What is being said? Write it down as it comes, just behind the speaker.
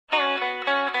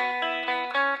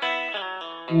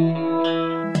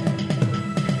You're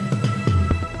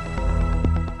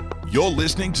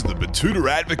listening to the Batuta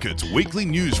Advocates Weekly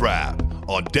News Wrap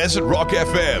on Desert Rock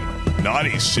FM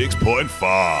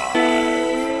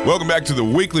 96.5. Welcome back to the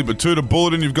weekly Batuta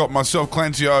Bulletin. You've got myself,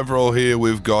 Clancy Overall, here.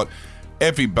 We've got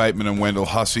Effie Bateman and Wendell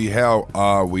Hussey. How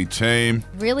are we, team?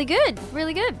 Really good,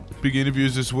 really good. Big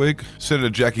interviews this week. Senator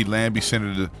Jackie Lambie,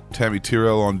 Senator Tammy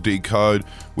Tyrrell on Decode.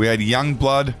 We had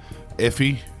Youngblood.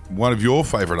 Effie, one of your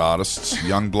favourite artists,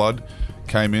 Youngblood,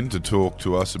 came in to talk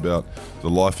to us about the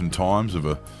life and times of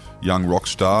a young rock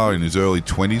star in his early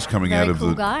 20s coming out of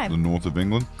the north of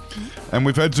England. And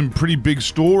we've had some pretty big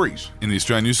stories in the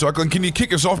Australian news cycle. And can you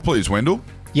kick us off, please, Wendell?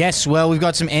 Yes, well, we've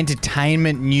got some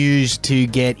entertainment news to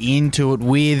get into it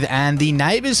with, and the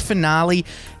Neighbours finale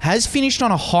has finished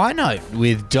on a high note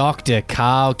with Dr.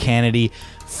 Carl Kennedy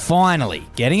finally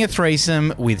getting a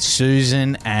threesome with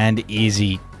Susan and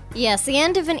Izzy. Yes, the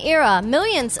end of an era.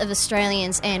 Millions of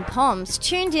Australians and Poms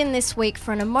tuned in this week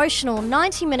for an emotional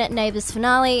 90-minute Neighbours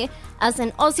finale as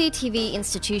an Aussie TV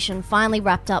institution finally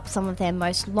wrapped up some of their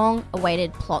most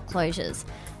long-awaited plot closures.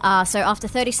 So after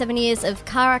 37 years of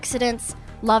car accidents,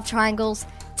 love triangles,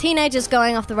 teenagers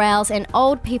going off the rails, and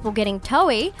old people getting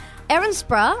toey,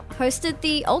 Erinsborough hosted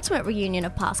the ultimate reunion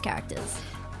of past characters.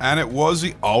 And it was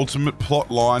the ultimate plot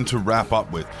line to wrap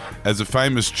up with, as the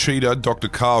famous cheater, Dr.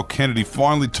 Carl Kennedy,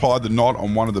 finally tied the knot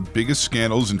on one of the biggest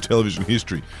scandals in television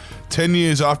history. 10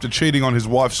 years after cheating on his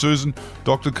wife Susan,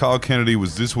 Dr. Carl Kennedy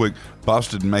was this week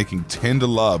busted making tender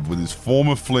love with his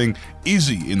former fling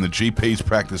Izzy in the GP's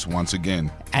practice once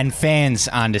again. And fans,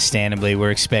 understandably,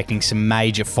 were expecting some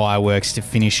major fireworks to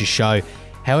finish the show.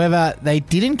 However, they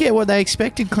didn't get what they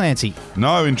expected, Clancy.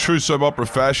 No, in true soap opera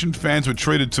fashion, fans were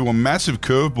treated to a massive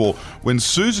curveball when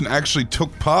Susan actually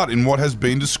took part in what has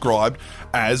been described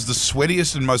as the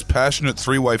sweatiest and most passionate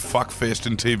three-way fuckfest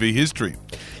in TV history.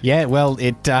 Yeah, well,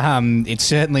 it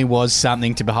certainly was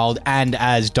something to behold, and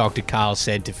as Dr. Carl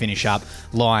said to finish up,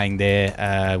 lying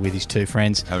there with his two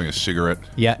friends. Having a cigarette.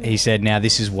 Yeah, he said, now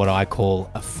this is what I call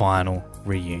a final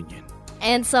reunion.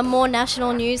 And some more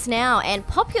national news now. And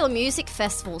popular music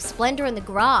festival Splendour in the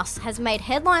Grass has made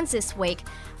headlines this week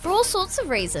for all sorts of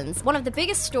reasons. One of the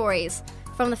biggest stories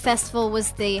from the festival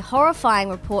was the horrifying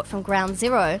report from Ground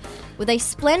Zero, with a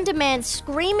Splendour man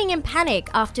screaming in panic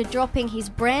after dropping his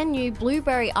brand new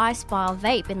blueberry ice bar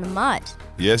vape in the mud.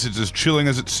 Yes, it's as chilling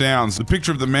as it sounds. The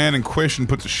picture of the man in question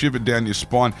puts a shiver down your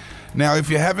spine. Now, if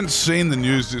you haven't seen the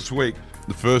news this week,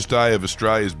 the first day of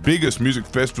Australia's biggest music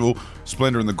festival,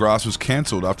 Splendour in the Grass, was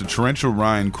cancelled after torrential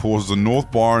rain caused the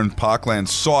North Byron Parkland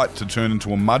site to turn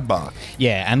into a mud bath.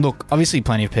 Yeah, and look, obviously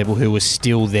plenty of people who were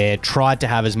still there tried to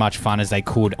have as much fun as they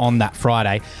could on that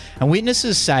Friday. And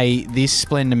witnesses say this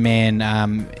Splendour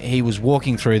man, he was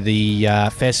walking through the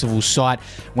festival site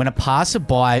when a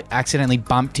passerby accidentally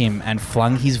bumped him and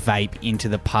flung his vape into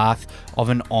the path of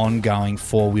an ongoing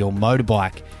four-wheel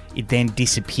motorbike. It then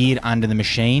disappeared under the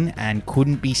machine and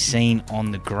couldn't be seen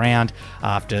on the ground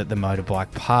after the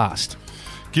motorbike passed.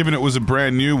 Given it was a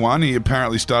brand new one, he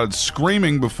apparently started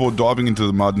screaming before diving into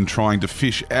the mud and trying to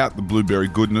fish out the blueberry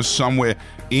goodness somewhere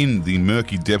in the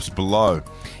murky depths below.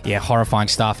 Yeah, horrifying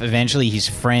stuff. Eventually his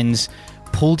friends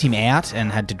pulled him out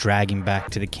and had to drag him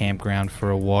back to the campground for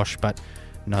a wash, but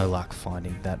no luck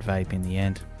finding that vape in the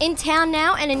end. In town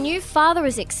now, and a new father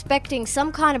is expecting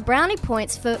some kind of brownie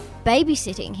points for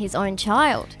babysitting his own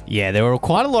child. Yeah, there were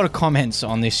quite a lot of comments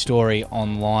on this story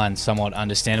online, somewhat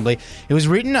understandably. It was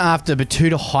written after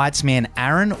Batuta Heights man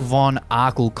Aaron Von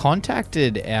Arkel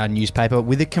contacted our newspaper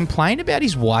with a complaint about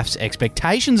his wife's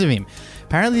expectations of him.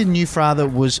 Apparently the new father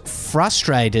was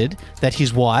frustrated that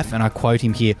his wife, and I quote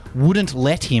him here, wouldn't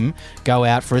let him go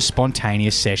out for a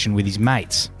spontaneous session with his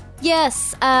mates.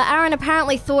 Yes, Aaron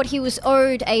apparently thought he was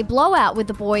owed a blowout with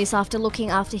the boys after looking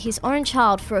after his own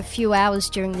child for a few hours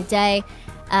during the day.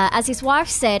 As his wife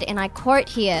said, and I quote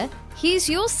here, "He's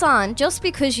your son. Just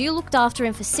because you looked after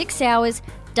him for 6 hours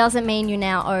doesn't mean you're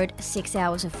now owed 6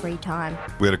 hours of free time."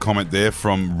 We had a comment there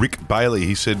from Rick Bailey.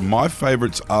 He said, "My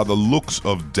favourites are the looks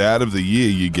of Dad of the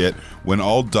Year you get when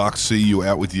old ducks see you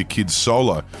out with your kids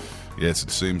solo." Yes,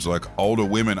 it seems like older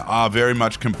women are very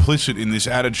much complicit in this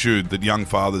attitude that young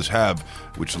fathers have,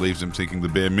 which leaves them thinking the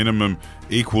bare minimum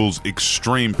equals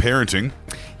extreme parenting.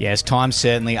 Yes, times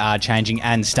certainly are changing,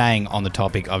 and staying on the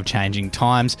topic of changing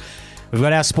times, we've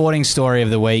got our sporting story of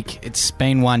the week. It's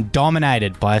been one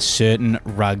dominated by a certain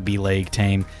rugby league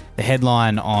team. The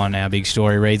headline on our big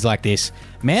story reads like this: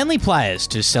 Manly players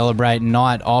to celebrate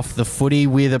night off the footy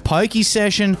with a pokey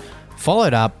session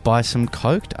followed up by some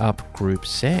coked up group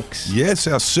sex. Yes,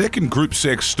 our second group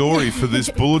sex story for this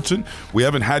bulletin. We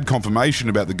haven't had confirmation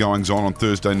about the goings-on on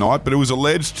Thursday night, but it was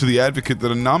alleged to the Advocate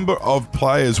that a number of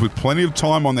players with plenty of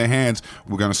time on their hands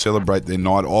were going to celebrate their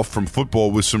night off from football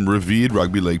with some revered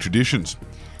rugby league traditions.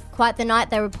 Quite the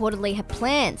night they reportedly had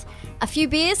planned. A few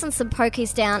beers and some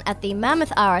pokies down at the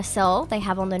Mammoth RSL they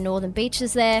have on the northern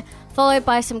beaches there, followed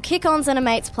by some kick-ons at a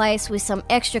mate's place with some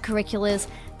extracurriculars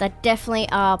that definitely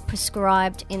are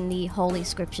prescribed in the Holy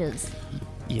Scriptures.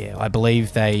 Yeah, I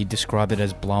believe they describe it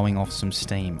as blowing off some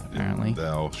steam, apparently.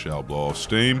 Thou shalt blow off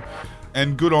steam.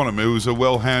 And good on him. It was a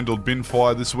well-handled bin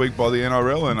fire this week by the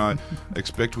NRL, and I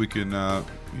expect we can,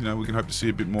 we can hope to see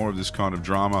a bit more of this kind of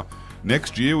drama.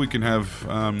 Next year, we can have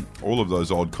all of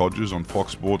those odd codgers on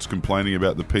Fox Sports complaining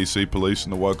about the PC police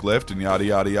and the woke left and yada,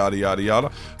 yada, yada, yada,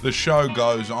 yada. The show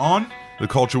goes on. The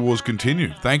culture wars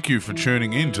continue. Thank you for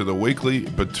tuning in to the weekly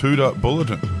Batuta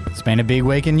Bulletin. It's been a big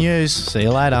week in news. See you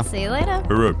later. See you later.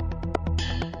 Hooroo.